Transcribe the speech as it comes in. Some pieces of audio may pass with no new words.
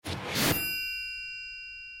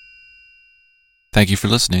Thank you for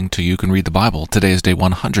listening to You Can Read the Bible. Today is day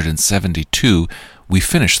 172. We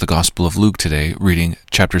finished the Gospel of Luke today, reading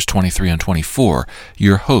chapters 23 and 24.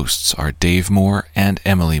 Your hosts are Dave Moore and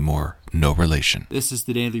Emily Moore, no relation. This is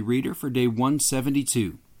the Daily Reader for day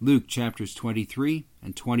 172, Luke chapters 23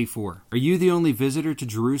 and 24. Are you the only visitor to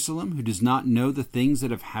Jerusalem who does not know the things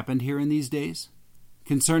that have happened here in these days?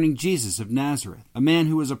 Concerning Jesus of Nazareth, a man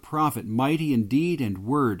who was a prophet, mighty in deed and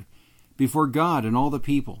word, before God and all the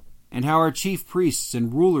people, and how our chief priests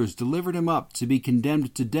and rulers delivered him up to be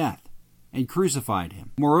condemned to death, and crucified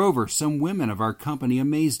him. Moreover, some women of our company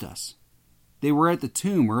amazed us. They were at the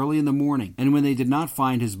tomb early in the morning, and when they did not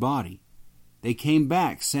find his body, they came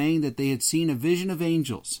back, saying that they had seen a vision of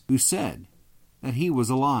angels, who said that he was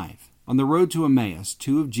alive. On the road to Emmaus,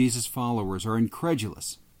 two of Jesus' followers are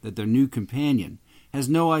incredulous that their new companion has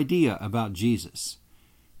no idea about Jesus,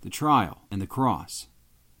 the trial, and the cross.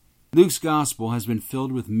 Luke's gospel has been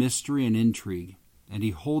filled with mystery and intrigue, and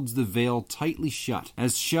he holds the veil tightly shut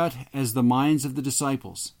as the minds of the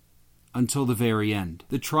disciples, until the very end.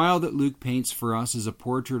 The trial that Luke paints for us is a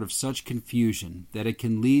portrait of such confusion that it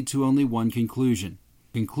can lead to only one conclusion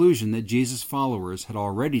that Jesus' followers had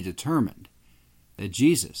already determined that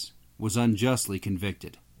Jesus was unjustly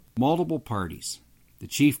convicted. Multiple parties, the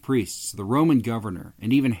chief priests, the Roman governor,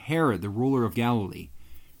 and even Herod, the ruler of Galilee,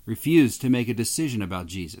 refused to make a decision about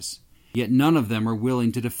Jesus, yet none of them are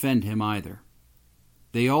willing to defend him either.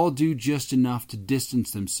 They all do just enough to distance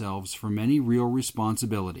themselves from any real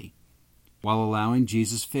responsibility, while allowing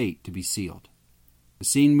Jesus' fate to be sealed. The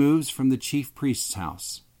scene moves from the chief priest's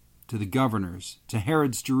house, to the governor's, to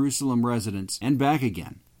Herod's Jerusalem residence, and back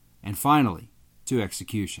again, and finally, to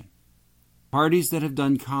execution. Parties that have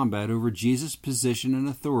done combat over Jesus' position and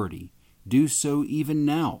authority do so even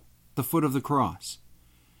now, at the foot of the cross.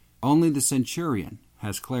 Only the centurion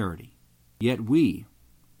has clarity. Yet we,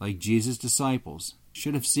 like Jesus' disciples,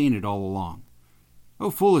 should have seen it all along.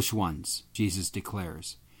 "O foolish ones," Jesus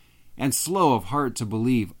declares, "and slow of heart to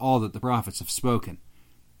believe all that the prophets have spoken.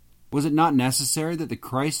 Was it not necessary that the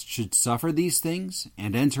Christ should suffer these things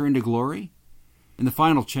and enter into glory?" In the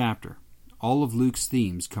final chapter, all of Luke's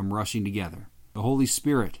themes come rushing together. The Holy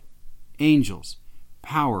Spirit, angels,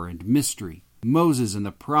 power and mystery, Moses and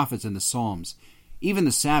the prophets and the Psalms, even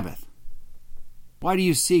the Sabbath. Why do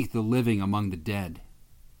you seek the living among the dead?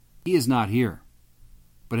 He is not here,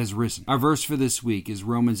 but has risen. Our verse for this week is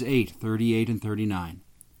Romans 8:38 and 39.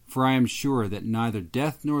 "For I am sure that neither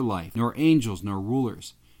death nor life, nor angels nor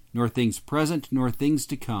rulers, nor things present nor things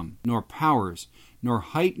to come, nor powers, nor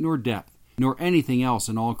height nor depth, nor anything else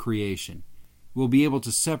in all creation, will be able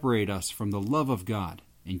to separate us from the love of God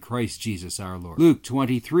in Christ Jesus our Lord." Luke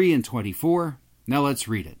 23 and 24. Now let's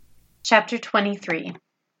read it. Chapter 23.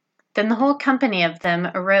 Then the whole company of them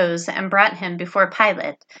arose and brought him before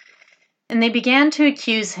Pilate. And they began to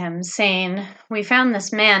accuse him, saying, "We found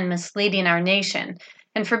this man misleading our nation,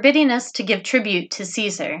 and forbidding us to give tribute to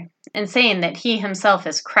Caesar, and saying that he himself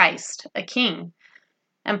is Christ, a king."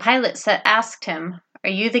 And Pilate asked him, "Are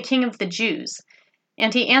you the king of the Jews?"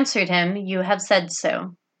 And he answered him, "You have said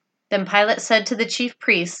so." Then Pilate said to the chief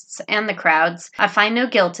priests and the crowds, "I find no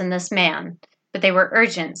guilt in this man." But they were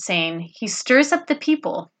urgent, saying, "He stirs up the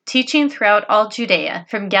people, teaching throughout all Judea,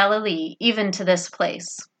 from Galilee even to this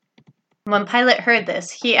place." When Pilate heard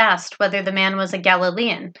this, he asked whether the man was a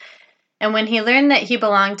Galilean. And when he learned that he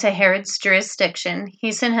belonged to Herod's jurisdiction,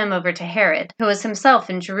 he sent him over to Herod, who was himself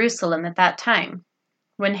in Jerusalem at that time.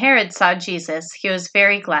 When Herod saw Jesus, he was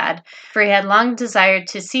very glad, for he had long desired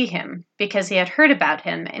to see him, because he had heard about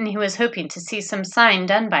him, and he was hoping to see some sign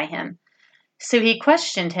done by him. So he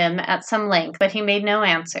questioned him at some length, but he made no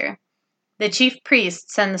answer. The chief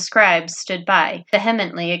priests and the scribes stood by,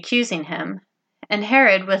 vehemently accusing him. And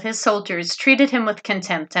Herod with his soldiers treated him with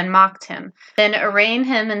contempt and mocked him. Then, arraying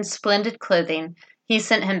him in splendid clothing, he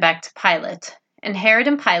sent him back to Pilate. And Herod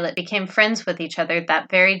and Pilate became friends with each other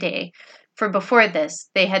that very day, for before this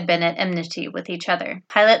they had been at enmity with each other.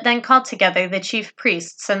 Pilate then called together the chief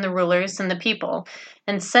priests and the rulers and the people,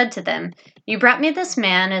 and said to them, "You brought me this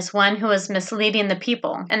man as one who was misleading the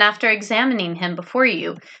people, and after examining him before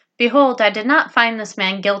you, behold, I did not find this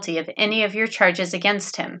man guilty of any of your charges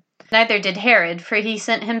against him. Neither did Herod, for he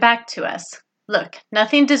sent him back to us. Look,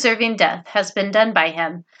 nothing deserving death has been done by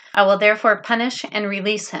him. I will therefore punish and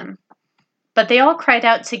release him." But they all cried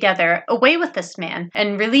out together, "Away with this man,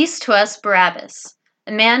 and release to us Barabbas,"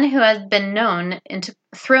 a man who had been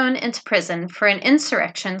thrown into prison for an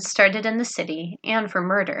insurrection started in the city and for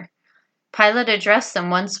murder. Pilate addressed them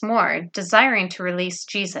once more, desiring to release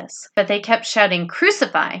Jesus, but they kept shouting,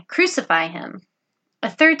 "Crucify! Crucify him!" A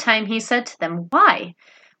third time he said to them, "Why?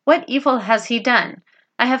 What evil has he done?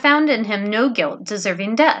 I have found in him no guilt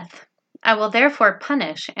deserving death. I will therefore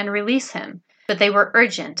punish and release him." But they were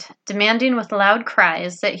urgent, demanding with loud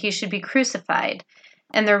cries that he should be crucified,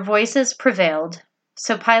 and their voices prevailed.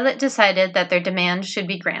 So Pilate decided that their demand should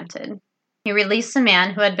be granted. He released the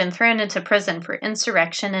man who had been thrown into prison for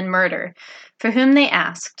insurrection and murder, for whom they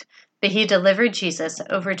asked, but he delivered Jesus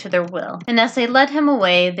over to their will. And as they led him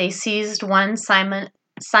away, they seized one Simon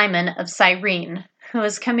of Cyrene, who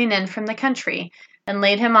was coming in from the country, and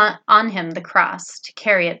laid him on him the cross to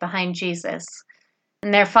carry it behind Jesus.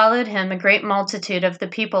 And there followed him a great multitude of the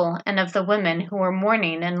people and of the women who were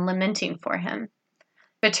mourning and lamenting for him.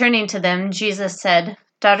 But turning to them, Jesus said,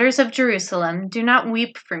 "Daughters of Jerusalem, do not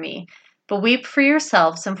weep for me, but weep for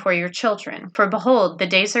yourselves and for your children. For behold, the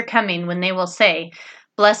days are coming when they will say,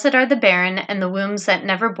 'Blessed are the barren and the wombs that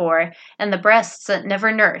never bore, and the breasts that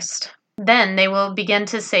never nursed.' Then they will begin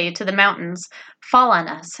to say to the mountains, 'Fall on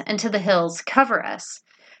us,' and to the hills, 'Cover us.'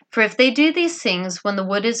 For if they do these things when the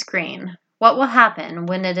wood is green, what will happen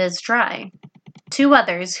when it is dry?" 2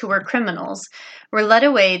 others, who were criminals, were led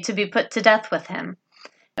away to be put to death with him.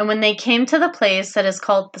 And when they came to the place that is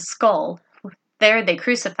called the Skull, there they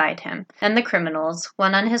crucified him and the criminals,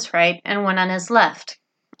 one on his right and one on his left.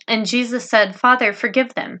 And Jesus said, "Father,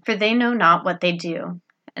 forgive them, for they know not what they do."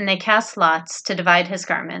 And they cast lots to divide his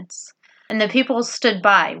garments. And the people stood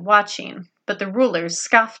by, watching, but the rulers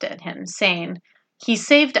scoffed at him, saying, "He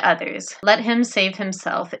saved others. Let him save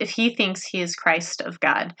himself, if he thinks he is Christ of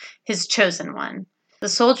God, his chosen one." The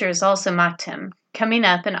soldiers also mocked him, coming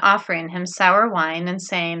up and offering him sour wine and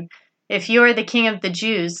saying, "If you are the King of the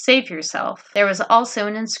Jews, save yourself." There was also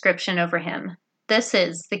an inscription over him, "This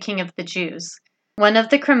is the King of the Jews." One of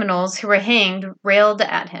the criminals who were hanged railed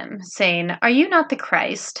at him, saying, "Are you not the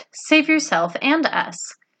Christ? Save yourself and us."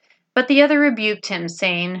 But the other rebuked him,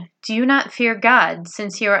 saying, "Do you not fear God,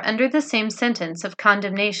 since you are under the same sentence of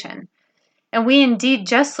condemnation? And we indeed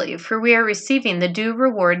justly, for we are receiving the due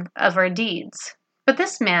reward of our deeds. But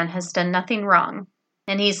this man has done nothing wrong."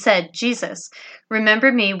 And he said, "Jesus, remember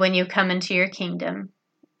me when you come into your kingdom."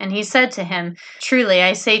 And he said to him, "Truly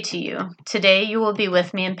I say to you, today you will be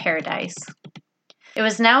with me in paradise." It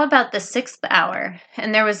was now about the 6th hour,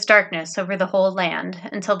 and there was darkness over the whole land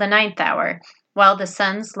until the 9th hour, while the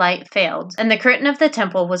sun's light failed, and the curtain of the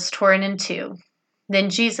temple was torn in two. Then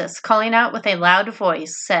Jesus, calling out with a loud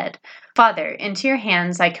voice, said, "Father, into your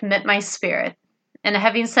hands I commit my spirit." And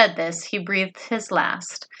having said this, he breathed his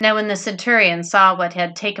last. Now when the centurion saw what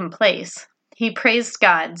had taken place, he praised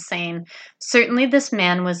God, saying, "Certainly this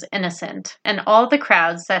man was innocent." And all the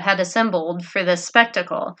crowds that had assembled for this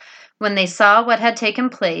spectacle, when they saw what had taken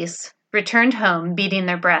place, returned home beating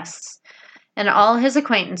their breasts. And all his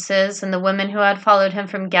acquaintances and the women who had followed him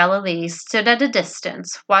from Galilee stood at a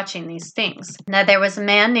distance, watching these things. Now there was a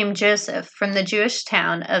man named Joseph from the Jewish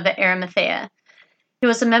town of Arimathea. He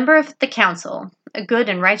was a member of the council, a good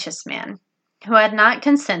and righteous man, who had not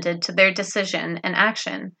consented to their decision and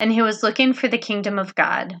action, and he was looking for the kingdom of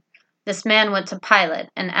God. This man went to Pilate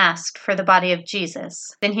and asked for the body of Jesus.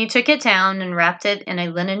 Then he took it down and wrapped it in a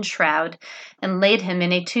linen shroud and laid him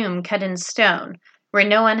in a tomb cut in stone, where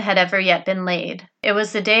no one had ever yet been laid. It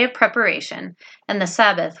was the day of preparation, and the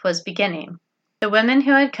Sabbath was beginning. The women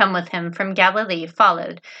who had come with him from Galilee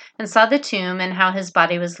followed and saw the tomb and how his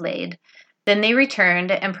body was laid. Then they returned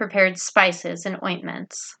and prepared spices and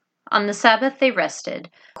ointments. On the Sabbath they rested,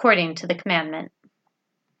 according to the commandment.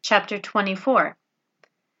 Chapter 24.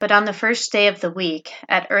 But on the first day of the week,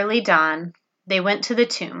 at early dawn, they went to the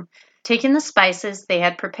tomb, taking the spices they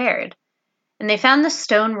had prepared. And they found the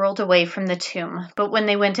stone rolled away from the tomb, but when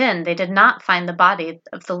they went in, they did not find the body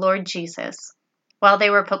of the Lord Jesus. While they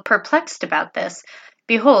were perplexed about this,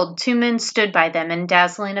 behold, 2 men stood by them in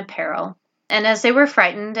dazzling apparel. And as they were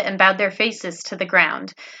frightened and bowed their faces to the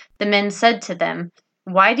ground, the men said to them,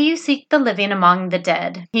 "Why do you seek the living among the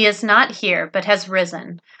dead? He is not here, but has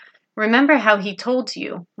risen. Remember how he told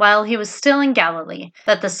you, while he was still in Galilee,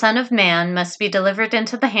 that the Son of Man must be delivered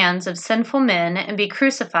into the hands of sinful men and be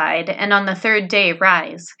crucified, and on the 3rd day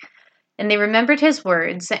rise." And they remembered his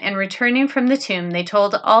words, and returning from the tomb, they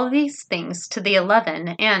told all these things to the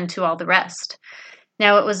 11 and to all the rest.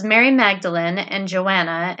 Now it was Mary Magdalene and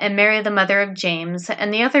Joanna and Mary the mother of James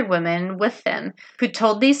and the other women with them who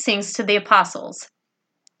told these things to the apostles.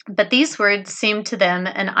 But these words seemed to them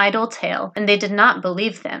an idle tale, and they did not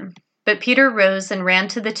believe them. But Peter rose and ran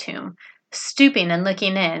to the tomb. Stooping and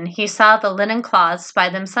looking in, he saw the linen cloths by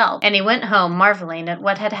themselves, and he went home marveling at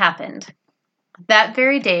what had happened. That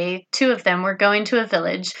very day, 2 of them were going to a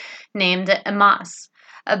village named Emmaus,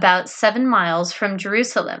 about 7 miles from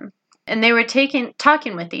Jerusalem, and they were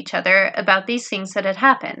talking with each other about these things that had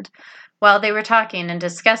happened. While they were talking and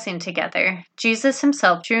discussing together, Jesus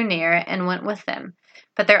himself drew near and went with them,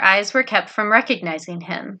 but their eyes were kept from recognizing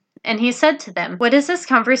him. And he said to them, "What is this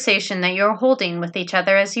conversation that you are holding with each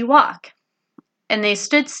other as you walk?" And they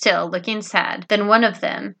stood still, looking sad. Then one of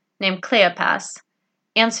them, named Cleopas,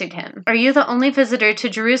 answered him, "Are you the only visitor to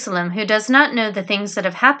Jerusalem who does not know the things that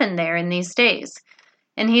have happened there in these days?"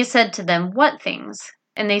 And he said to them, "What things?"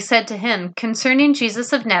 And they said to him, "Concerning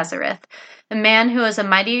Jesus of Nazareth, a man who was a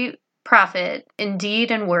mighty prophet in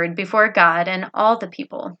deed and word before God and all the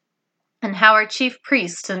people, and how our chief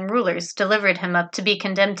priests and rulers delivered him up to be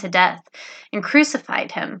condemned to death and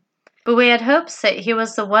crucified him. But we had hopes that he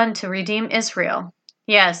was the one to redeem Israel.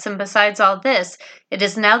 Yes, and besides all this, it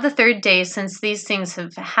is now the 3rd day since these things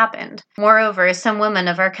have happened. Moreover, some women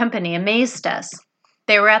of our company amazed us.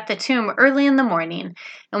 They were at the tomb early in the morning,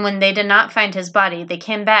 and when they did not find his body, they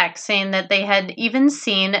came back, saying that they had even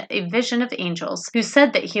seen a vision of angels, who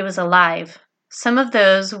said that he was alive. Some of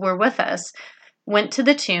those who were with us went to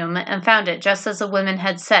the tomb and found it just as the women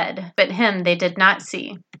had said, but him they did not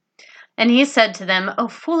see. And he said to them, O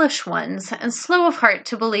foolish ones, and slow of heart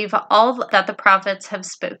to believe all that the prophets have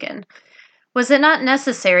spoken. Was it not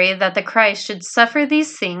necessary that the Christ should suffer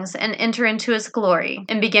these things and enter into his glory?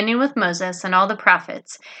 And beginning with Moses and all the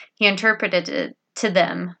prophets, he interpreted it to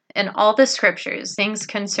them in all the scriptures, things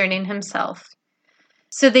concerning himself.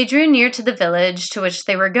 So they drew near to the village to which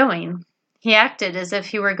they were going. He acted as if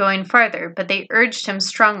he were going farther, but they urged him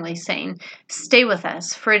strongly, saying, Stay with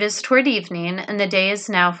us, for it is toward evening, and the day is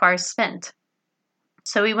now far spent.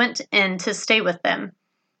 So he went in to stay with them.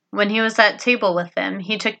 When he was at table with them,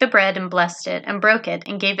 he took the bread and blessed it, and broke it,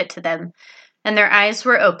 and gave it to them. And their eyes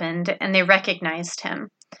were opened, and they recognized him.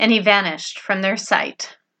 And he vanished from their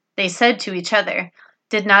sight. They said to each other,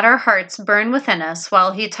 Did not our hearts burn within us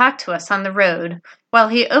while he talked to us on the road, while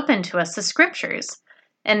he opened to us the scriptures?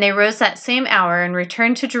 And they rose that same hour and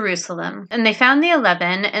returned to Jerusalem. And they found the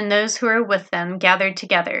 11 and those who were with them gathered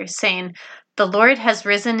together, saying, The Lord has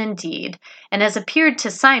risen indeed, and has appeared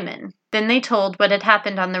to Simon. Then they told what had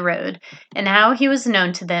happened on the road, and how he was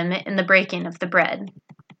known to them in the breaking of the bread.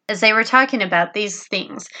 As they were talking about these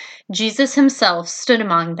things, Jesus himself stood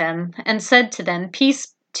among them, and said to them,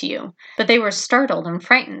 Peace to you. But they were startled and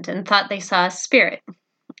frightened, and thought they saw a spirit.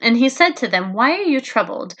 And he said to them, Why are you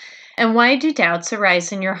troubled? And why do doubts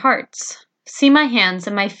arise in your hearts? See my hands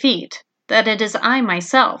and my feet, that it is I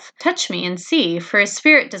myself. Touch me and see, for a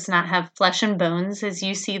spirit does not have flesh and bones, as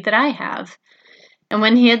you see that I have. And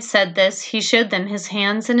when he had said this, he showed them his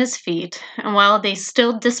hands and his feet. And while they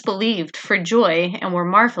still disbelieved for joy and were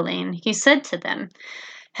marveling, he said to them,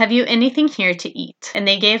 Have you anything here to eat? And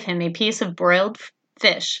they gave him a piece of broiled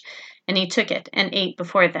fish, and he took it and ate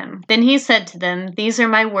before them. Then he said to them, These are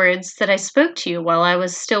my words that I spoke to you while I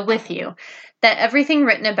was still with you, that everything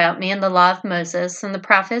written about me in the law of Moses and the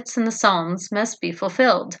prophets and the Psalms must be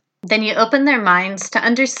fulfilled. Then he opened their minds to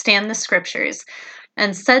understand the scriptures,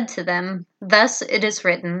 and said to them, Thus it is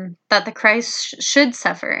written, that the Christ should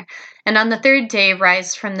suffer, and on the 3rd day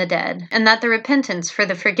rise from the dead, and that the repentance for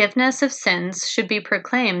the forgiveness of sins should be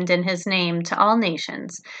proclaimed in his name to all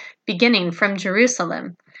nations, beginning from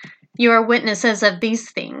Jerusalem. You are witnesses of these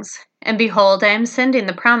things, and behold, I am sending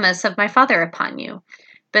the promise of my Father upon you.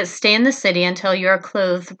 But stay in the city until you are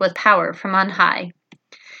clothed with power from on high.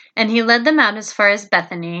 And he led them out as far as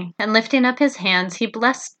Bethany, and lifting up his hands, he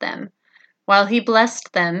blessed them. While he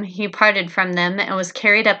blessed them, he parted from them and was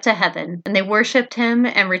carried up to heaven. And they worshipped him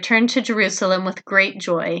and returned to Jerusalem with great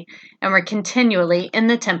joy, and were continually in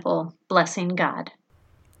the temple, blessing God.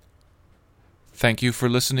 Thank you for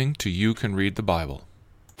listening to You Can Read the Bible.